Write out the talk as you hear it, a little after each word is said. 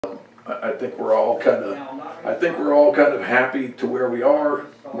I think we're all kind of happy to where we are.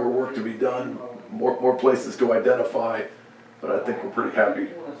 More work to be done, more places to identify, but I think we're pretty happy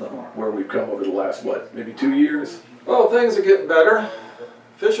where we've come over the last, what, maybe 2 years? Well, things are getting better.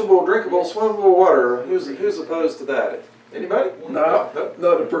 Fishable, drinkable, swimmable water. Who's opposed to that? Anybody? No,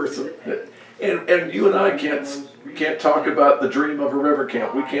 not a person. And you and I can't talk about the dream of a river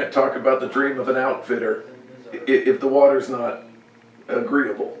camp. We can't talk about the dream of an outfitter if the water's not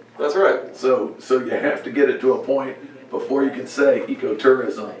agreeable. That's right. So you have to get it to a point before you can say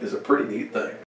ecotourism is a pretty neat thing.